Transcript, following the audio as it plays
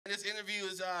This interview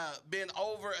has been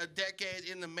over a decade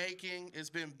in the making. It's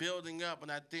been building up, and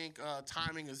I think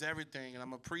timing is everything. And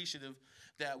I'm appreciative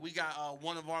that we got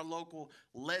one of our local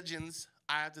legends.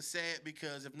 I have to say it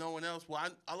because if no one else,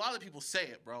 a lot of people say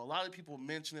it, bro. A lot of people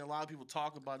mention it. A lot of people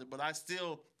talk about it, but I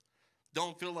still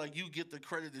don't feel like you get the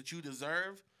credit that you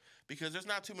deserve because there's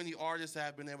not too many artists that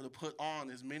have been able to put on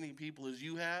as many people as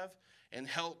you have and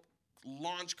help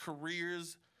launch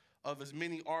careers of as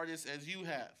many artists as you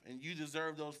have, and you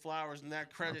deserve those flowers and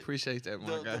that credit. I appreciate that, my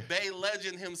guy. The Bay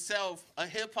legend himself, a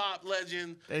hip-hop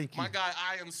legend. Thank you. My guy,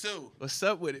 Iamsu. What's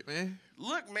up with it, man?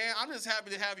 Look, man, I'm just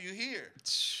happy to have you here.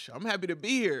 I'm happy to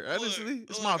be here, honestly.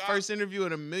 It's my first interview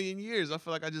in a million years. I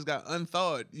feel like I just got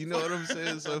unthawed. You know what I'm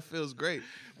saying? So it feels great.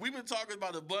 We've been talking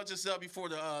about a bunch of stuff before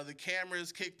the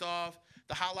cameras kicked off.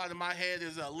 The highlight of my head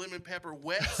is lemon pepper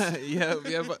wets. yeah.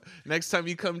 But next time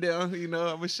you come down, you know,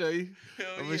 I'm gonna show you.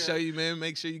 I'm gonna show you, man.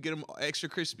 Make sure you get them extra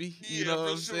crispy. You know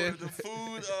what I'm saying? The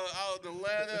food out in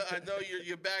Atlanta. I know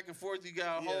you're back and forth. You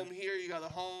got a home here. You got a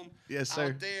home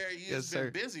out there. You've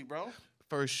been busy, bro.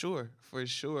 For sure,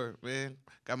 man.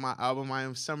 Got my album I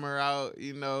Am Summer out.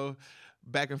 You know,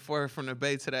 back and forth from the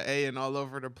Bay to the A and all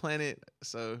over the planet.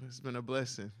 So it's been a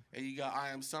blessing. And you got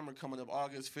I Am Summer coming up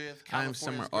August 5th. I Am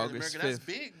Summer August 5th. That's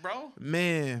big, bro.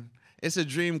 Man, it's a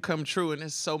dream come true, and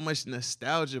there's so much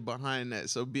nostalgia behind that.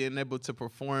 So being able to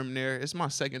perform there, it's my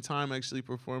second time actually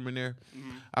performing there.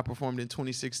 I performed in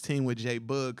 2016 with J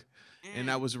Bug, and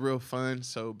that was real fun.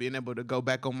 So being able to go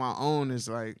back on my own is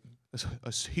like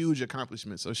a huge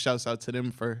accomplishment. So shouts out to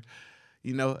them for,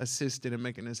 you know, assisting and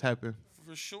making this happen.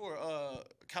 For sure.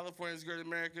 California's Great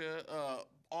America,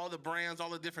 all the brands, all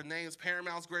the different names,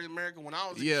 Paramount's Great America. When I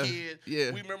was a kid,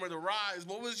 we remember the rides.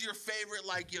 What was your favorite,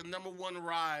 like your #1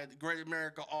 ride, Great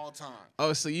America all time?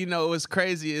 Oh, so you know what's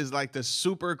crazy is like the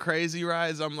super crazy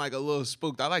rides, I'm like a little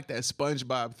spooked. I like that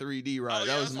SpongeBob 3D ride.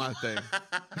 That was my thing.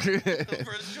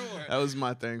 For sure. That was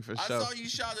my thing for sure. I saw you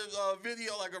shot a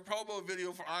video, like a promo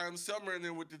video for I Am Summer, and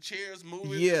then with the chairs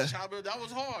moving. Yeah. That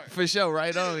was hard. For sure,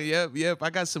 right on. Yep. I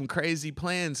got some crazy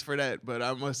plans for that, but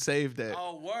I'm going to save that.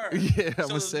 Oh, word. Yeah, I'm going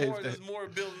to save that. There's more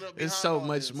building up behind It's so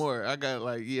much more. I got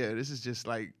like, this is just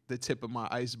like the tip of my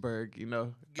iceberg, you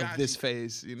know, of this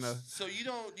phase, you know. So you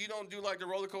don't do like the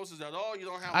roller coasters at all? You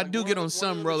don't have I do get on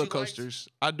some roller coasters.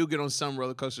 I do get on some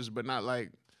roller coasters, but not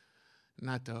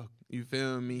the, you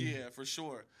feel me? Yeah, for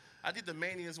sure. I think the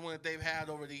maniest one that they've had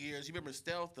over the years. You remember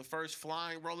Stealth, the first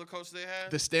flying roller coaster they had?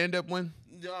 The stand-up one?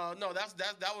 No,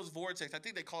 that was Vortex. I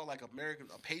think they call it like a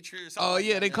Patriot or something. Oh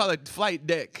yeah, they call it Flight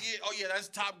Deck. Yeah. Oh yeah, that's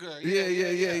Top Gun. Yeah.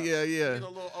 You know,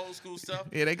 little old school stuff.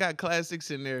 Yeah, they got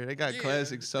classics in there. They got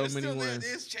classics, so many ones.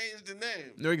 They just changed the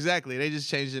name. No, exactly. They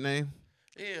just changed the name.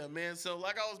 Yeah, man. So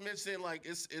like I was mentioning, like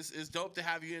it's dope to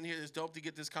have you in here. It's dope to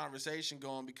get this conversation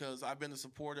going because I've been a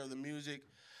supporter of the music.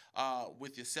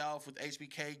 With yourself, with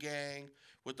HBK Gang,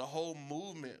 with the whole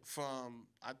movement from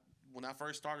when I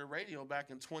first started radio back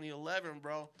in 2011,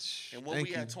 bro. And what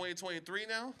we at 2023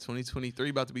 now? 2023,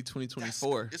 about to be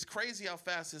 2024. It's crazy how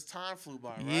fast this time flew by,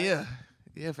 right?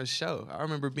 Yeah, for sure. I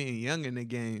remember being young in the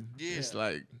game. Yeah. It's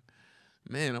like,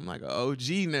 man, I'm like an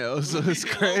OG now, so it's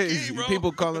crazy.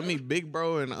 People calling me big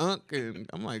bro and unk, and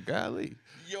I'm like, golly.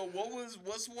 Yo,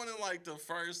 what's one of like the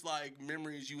first like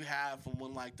memories you have from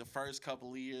when like the first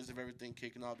couple of years of everything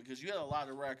kicking off? Because you had a lot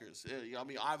of records. I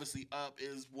mean, obviously, Up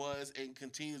was and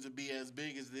continues to be as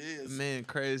big as it is. Man,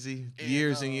 crazy.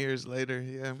 Years and years later,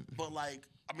 yeah. But like,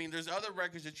 I mean, there's other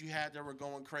records that you had that were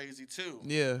going crazy too.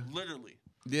 Yeah. Literally.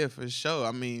 Yeah, for sure.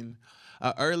 I mean,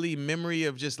 early memory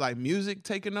of just like music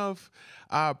taking off,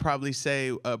 I'd probably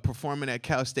say performing at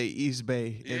Cal State East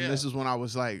Bay. And this is when I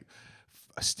was like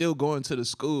still going to the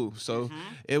school. So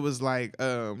it was like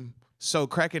so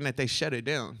cracking that they shut it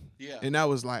down. Yeah. And that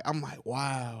was like, I'm like,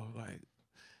 wow, like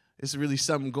it's really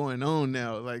something going on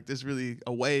now. Like there's really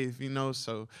a wave, you know?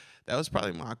 So that was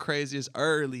probably my craziest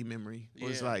early memory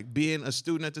was like being a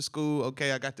student at the school.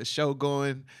 Okay, I got the show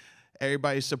going.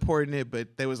 Everybody's supporting it,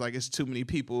 but they was like, it's too many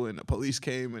people, and the police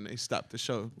came and they stopped the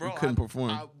show. Bro, we couldn't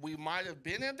perform. We might have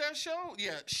been at that show.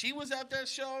 Yeah, she was at that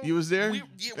show. You was there? We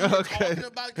were talking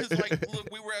about it because, like, look,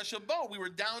 we were at Chabot. We were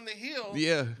down the hill.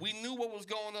 Yeah. We knew what was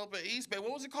going up at East Bay.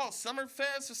 What was it called?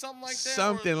 Summerfest or something like that?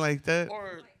 Something like that.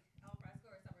 Or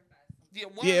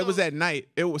yeah, it was at night.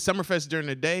 It was Summerfest during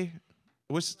the day.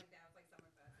 It was,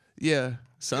 yeah.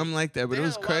 Something like that, but it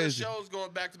was crazy. A lot of shows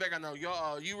going back to back. I know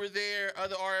you were there.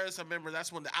 Other artists, I remember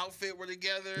that's when the Outfit were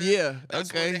together. Yeah,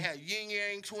 that's when they had Yin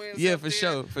Yang Twins. Yeah, up for there.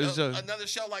 sure, for sure. Another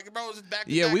show like, bro, it was back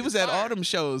to Yeah, back. we was at all fire. them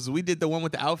shows. We did the one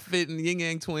with the outfit and Yin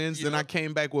Yang Twins. Then I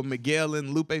came back with Miguel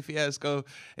and Lupe Fiasco,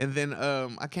 and then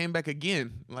I came back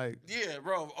again. Like, yeah,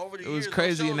 bro. Over the it years, was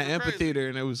crazy in the those shows were amphitheater,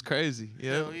 and it was crazy.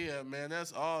 Yeah, Hell yeah, man.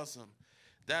 That's awesome.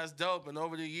 That's dope. And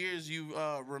over the years, you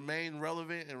remain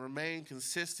relevant and remain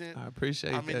consistent. I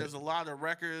appreciate that. There's a lot of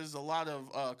records, a lot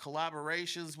of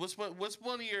collaborations. What's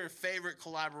one of your favorite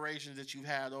collaborations that you've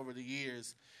had over the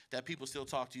years that people still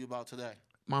talk to you about today?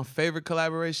 My favorite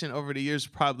collaboration over the years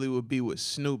probably would be with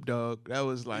Snoop Dogg. That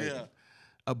was like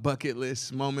a bucket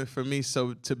list moment for me.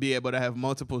 So to be able to have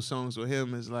multiple songs with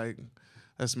him is like,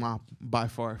 that's my by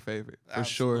far favorite, for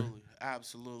sure.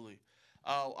 Absolutely.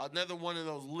 Another one of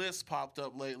those lists popped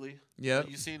up lately. Yeah.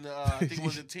 You seen the, I think it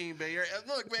was the Team Bay Area.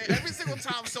 Look, man, every single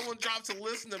time someone drops a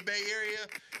list in the Bay Area,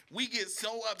 we get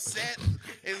so upset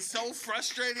and so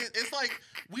frustrated. It's like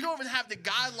we don't even have the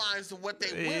guidelines to what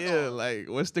they went on. Yeah, like,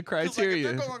 what's the criteria?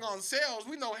 Like, if they're going on sales,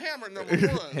 we know Hammer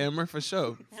 #1. Hammer, for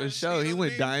sure. For sure. He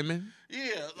went diamond.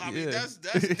 Yeah, I mean, that's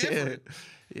different.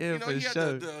 Yeah, for he had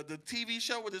sure. the TV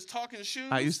show with his talking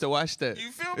shoes. I used to watch that.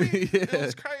 You feel me? Yeah. It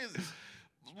was crazy.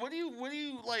 What do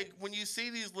you like when you see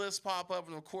these lists pop up?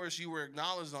 And of course, you were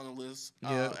acknowledged on the list,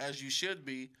 as you should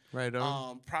be. Right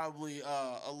on. Probably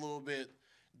a little bit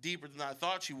deeper than I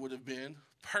thought you would have been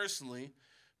personally,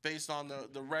 based on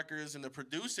the records and the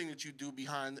producing that you do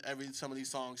behind some of these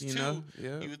songs too.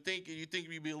 You would think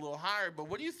you'd be a little higher. But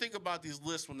what do you think about these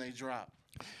lists when they drop?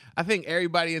 I think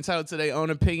everybody entitled to their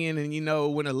own opinion,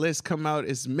 and when a list come out,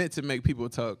 it's meant to make people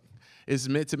talk. It's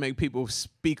meant to make people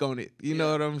speak on it. You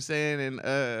know what I'm saying?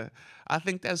 And I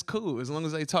think that's cool as long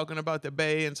as they talking about the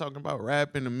Bay and talking about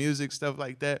rap and the music, stuff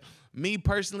like that. Me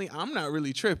personally, I'm not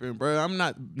really tripping, bro.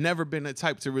 Never been the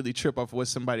type to really trip off what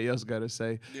somebody else got to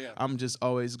say. Yeah. I'm just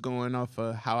always going off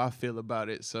of how I feel about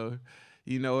it. So,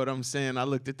 you know what I'm saying? I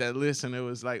looked at that list and it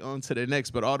was like on to the next,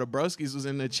 but all the broskies was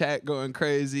in the chat going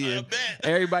crazy and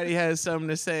everybody had something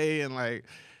to say, and like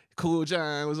Cool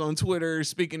John was on Twitter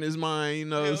speaking his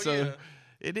mind,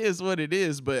 it is what it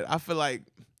is. But I feel like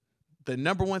the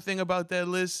number one thing about that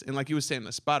list, and like you were saying,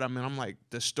 the spot I'm like,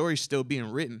 the story's still being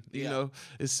written, you know?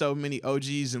 It's so many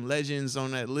OGs and legends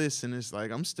on that list, and it's like,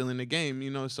 I'm still in the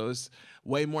game, so it's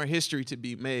way more history to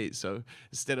be made. So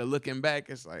instead of looking back,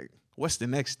 it's like, what's the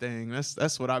next thing?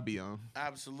 That's what I be on.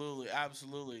 Absolutely.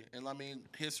 And I mean,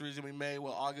 history's gonna be made,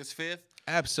 August 5th?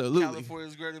 Absolutely.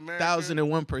 California's Great America.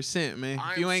 1001%, man.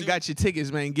 If you ain't got your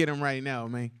tickets, man, get them right now,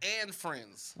 man. And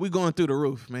friends. We going through the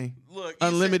roof, man. Look,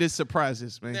 unlimited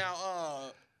surprises, man.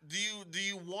 Now, do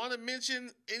you want to mention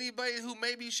anybody who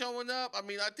may be showing up? I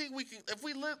mean, I think we can, if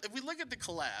we look at the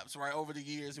collabs right over the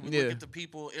years, and we look at the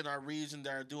people in our region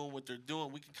that are doing what they're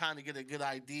doing, we can kind of get a good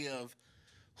idea of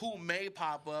who may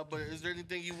pop up. But is there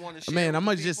anything you want to share? Man, I'm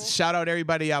going to just shout out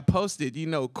everybody I posted.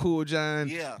 Cool John,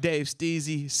 Dave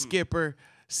Steezy, Skipper,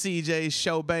 CJ,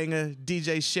 Showbanger,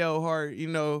 DJ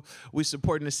Shellheart. We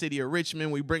supporting the city of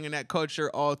Richmond. We bringing that culture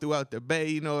all throughout the Bay.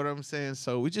 You know what I'm saying?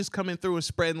 So we just coming through and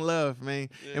spreading love, man.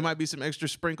 It might be some extra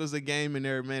sprinkles of game in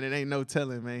there, man. It ain't no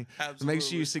telling, man. Absolutely. Make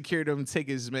sure you secure them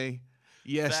tickets, man.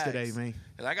 Yesterday, man.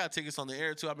 And I got tickets on the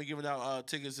air too. I've been giving out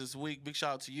tickets this week. Big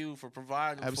shout out to you for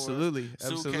providing. Absolutely,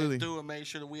 for us. Sue came through and made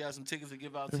sure that we had some tickets to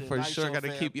give out to for the sure. Got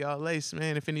to keep y'all laced,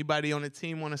 man. If anybody on the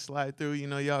team want to slide through,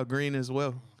 y'all green as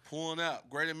well. Pulling up,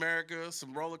 Great America,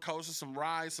 some roller coasters, some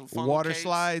rides, some fun water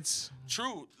slides.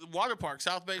 True, water park,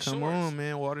 South Bay Shores. Come on,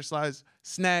 man, water slides,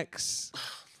 snacks.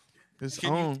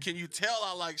 Can you tell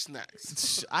I like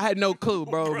snacks? I had no clue,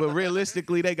 bro. But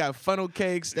realistically, they got funnel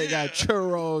cakes, they got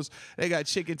churros, they got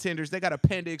chicken tenders, they got a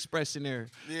Panda Express in there,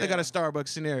 they got a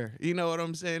Starbucks in there. You know what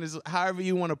I'm saying? It's however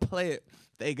you want to play it,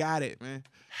 they got it, man.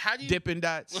 How do you Dippin'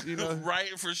 Dots? Right,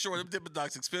 for sure. Them Dippin'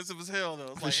 Dots expensive as hell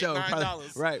though. It's for like sure,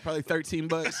 $9. Probably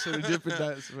 $13 for the Dippin'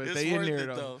 Dots, but they in there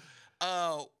though.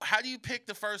 How do you pick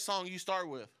the first song you start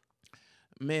with?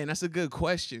 Man, that's a good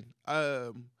question.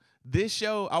 This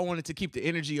show, I wanted to keep the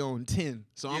energy on 10.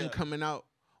 So I'm coming out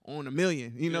on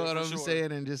 1,000,000. You know what I'm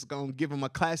saying? And just going to give them a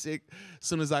classic. As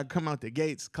soon as I come out the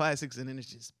gates, classics. And then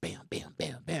it's just bam, bam,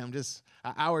 bam, bam. Just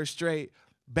an hour straight.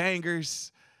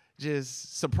 Bangers.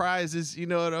 Just surprises. You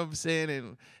know what I'm saying?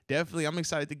 And definitely, I'm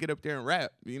excited to get up there and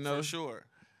rap. For sure.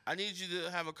 I need you to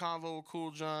have a convo with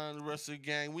Cool John, the rest of the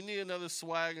gang. We need another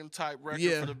swagging type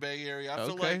record for the Bay Area.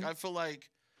 I feel like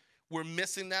we're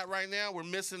missing that right now. We're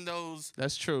missing those.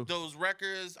 That's true. Those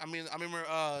records. I mean, I remember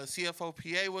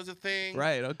CFOPA was a thing.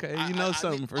 Right. Okay.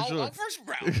 Something for sure.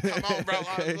 Come on, bro.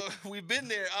 Okay. We've been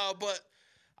there. But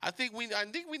I think we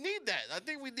need that. I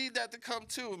think we need that to come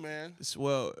too, man.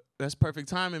 Well, that's perfect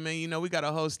timing, man. We got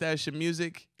a whole stash of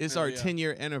music. It's our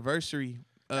 10-year anniversary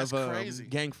of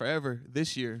Gang Forever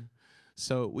this year.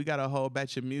 So we got a whole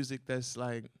batch of music that's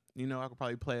like, you know, I could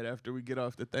probably play it after we get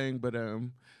off the thing. But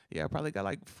yeah, I probably got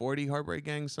like 40 Heartbreak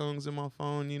Gang songs in my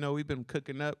phone. You know, we've been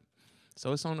cooking up.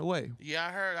 So it's on the way. Yeah,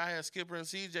 I heard. I had Skipper and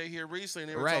CJ here recently,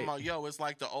 and they were talking about, yo, it's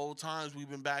like the old times. We've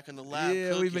been back in the lab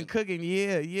cooking. We've been cooking.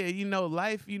 Yeah. You know,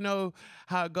 life, you know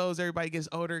how it goes. Everybody gets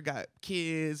older, got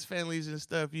kids, families and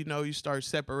stuff. You know, you start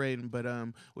separating. But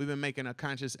we've been making a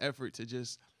conscious effort to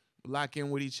just lock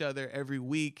in with each other every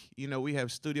week. You know, we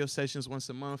have studio sessions once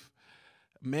a month.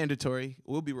 Mandatory.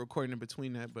 We'll be recording in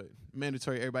between that, but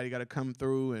mandatory. Everybody got to come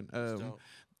through. And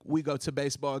we go to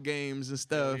baseball games and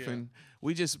stuff. And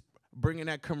we just bringing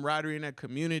that camaraderie and that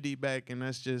community back, and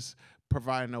that's just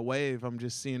providing a wave. I'm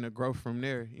just seeing the growth from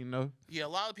there, you know? Yeah, a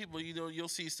lot of people, you know, you'll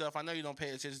see stuff. I know you don't pay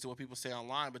attention to what people say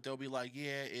online, but they'll be like,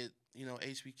 yeah, you know,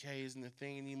 HBK isn't a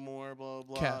thing anymore, blah,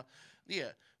 blah, blah. Yeah.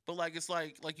 But like it's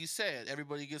like you said,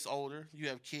 everybody gets older. You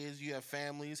have kids, you have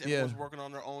families. Everyone's working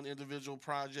on their own individual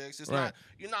projects. It's not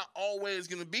you're not always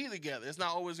gonna be together. It's not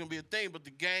always gonna be a thing. But the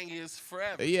gang is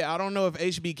forever. Yeah, I don't know if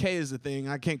HBK is a thing.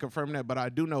 I can't confirm that, but I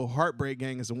do know Heartbreak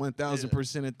Gang is a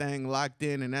 1,000% a thing, locked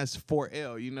in, and that's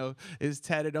 4L. You know, it's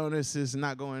tatted on us. It's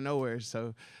not going nowhere.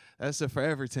 So that's a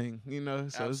forever thing. You know,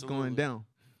 so it's going down.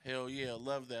 Hell yeah,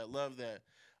 love that, love that.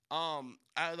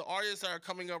 Out of the artists that are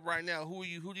coming up right now, who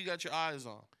do you got your eyes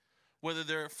on? Whether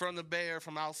they're from the Bay or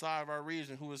from outside of our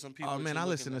region, who are some people? Oh man, I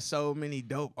listen to so many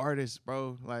dope artists,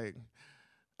 bro. Like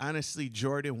honestly,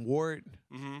 Jordan Ward.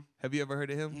 Have you ever heard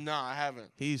of him? No, I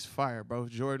haven't. He's fire, bro.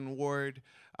 Jordan Ward.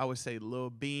 I would say Lil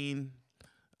Bean,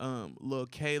 Lil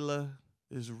Kayla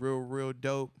is real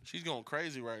dope. She's going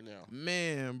crazy right now.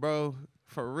 Man, bro,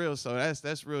 for real. So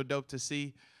that's real dope to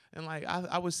see. And like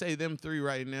I would say them three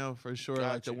right now for sure.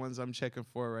 Like the ones I'm checking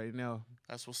for right now.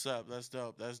 That's what's up. That's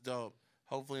dope. That's dope.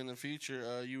 Hopefully in the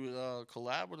future you would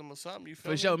collab with him or something. You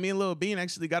feel for sure. Me and Lil Bean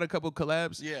actually got a couple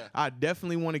collabs. Yeah. I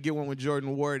definitely want to get one with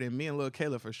Jordan Ward, and me and Lil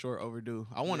Kayla for sure overdue.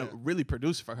 I want to really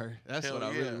produce for her. That's what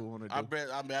I really want to do.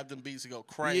 I bet them beats to go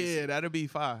crazy. Yeah, that'll be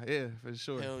fire. Yeah, for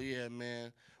sure. Hell yeah,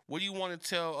 man. What do you want to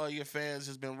tell your fans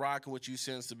that's been rocking with you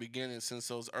since the beginning, since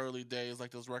those early days,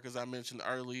 like those records I mentioned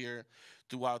earlier,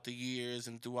 throughout the years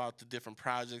and throughout the different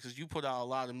projects? Because you put out a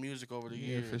lot of music over the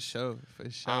years. For sure.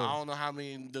 I don't know how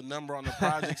many the number on the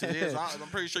projects it is. I'm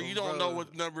pretty sure you don't know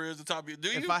what the number is at the top of your. Do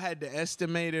you? If I had to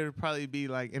estimate, it would probably be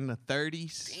like in the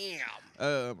 30s.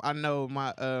 Damn. I know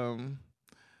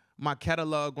my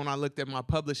catalog, when I looked at my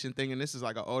publishing thing, and this is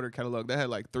like an older catalog, that had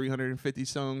like 350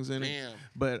 songs in it.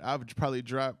 But I've probably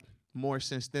dropped more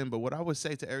since then. But what I would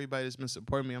say to everybody that's been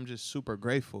supporting me, I'm just super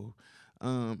grateful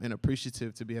and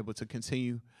appreciative to be able to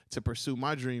continue to pursue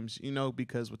my dreams, you know,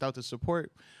 because without the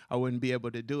support, I wouldn't be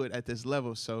able to do it at this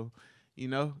level. So, you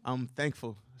know, I'm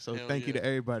thankful. So thank you to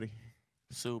everybody.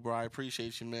 So, bro, I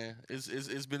appreciate you, man.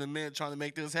 It's been a minute trying to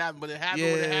make this happen, but it happened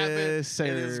when it happened. Yes, sir.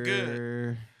 And it's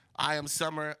good.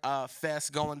 IAMSUMMER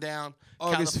FEST going down.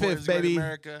 August 5th, baby.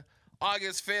 America.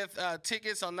 August 5th.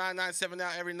 Tickets on 997 now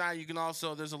every night. You can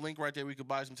also, there's a link right there. We could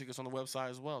buy some tickets on the website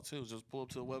as well, too. Just pull up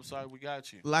to the website. We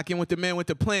got you. Lock in with the man with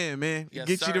the plan, man. Yes,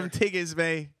 Get sir. you them tickets,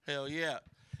 man. Hell yeah.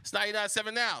 It's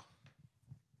 997 now.